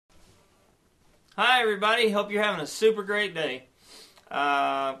Hi everybody, hope you're having a super great day.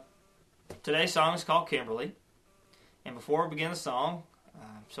 Today's song is called Kimberly. And before we begin the song,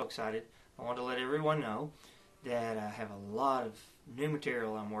 I'm so excited. I want to let everyone know that I have a lot of new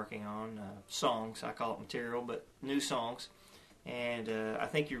material I'm working on. Songs, I call it material, but new songs. And I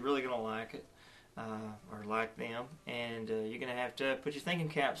think you're really going to like it, or like them. And you're going to have to put your thinking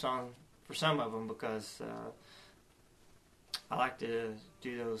caps on for some of them because I like to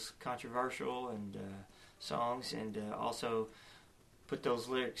do those controversial and songs, and also put those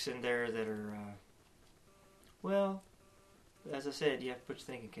lyrics in there that are, well, as I said, you have to put your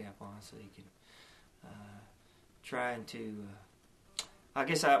thinking cap on so you can try to. I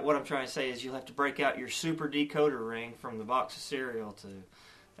guess what I'm trying to say is you'll have to break out your super decoder ring from the box of cereal to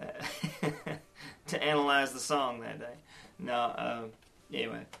to analyze the song that day. No,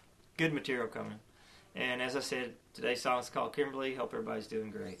 anyway, good material coming. And as I said, today's song is called Kimberly. Hope everybody's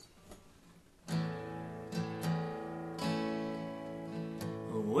doing great.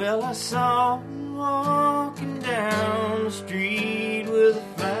 Well, I saw her walking down the street with a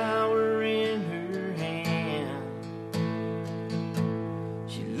flower in her hand.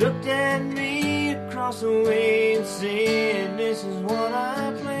 She looked at me across the way and said, "This is what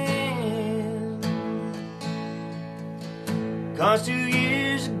I planned." 'Cause 2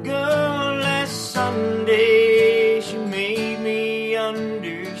 years ago, last Sunday, she made me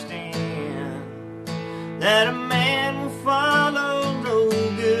understand that a man will follow no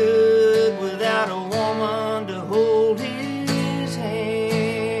good without a woman to hold his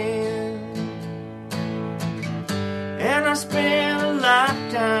hand. And I spent a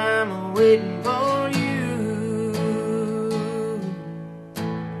lifetime waiting for you.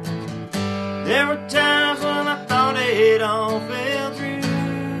 There were times when I thought it all fell through.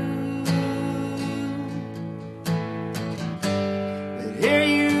 Here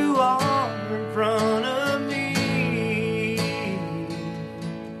you are in front of me.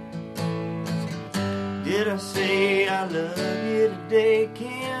 Did I say I love you today,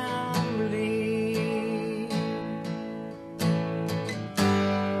 Kimberly?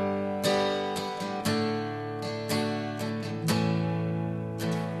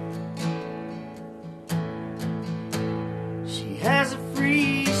 She has a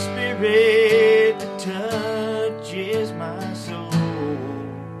free spirit that touches my soul.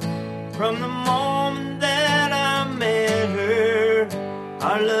 From the moment that I met her,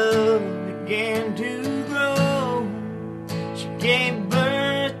 our love began to grow. She gave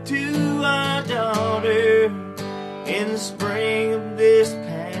birth to our daughter in the spring of this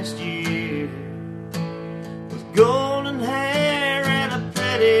past year. With golden hair and a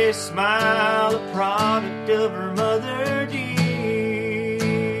pretty smile, a product of her mother dear.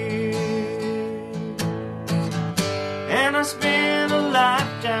 And I spent a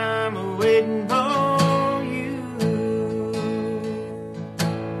lifetime waiting for you.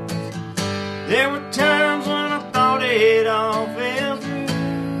 There were times when I thought it all fell through,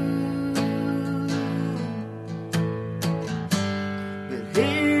 but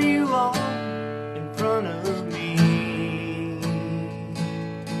here you are in front of me.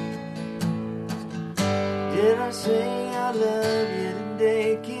 Did I say I love you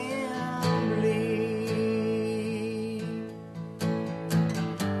today, Kimberly?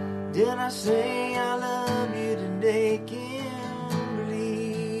 Did I say I love you today, Kimberly?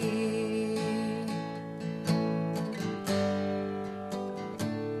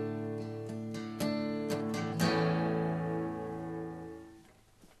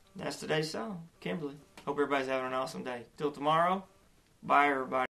 That's today's song, Kimberly. Hope everybody's having an awesome day. Till tomorrow, bye everybody.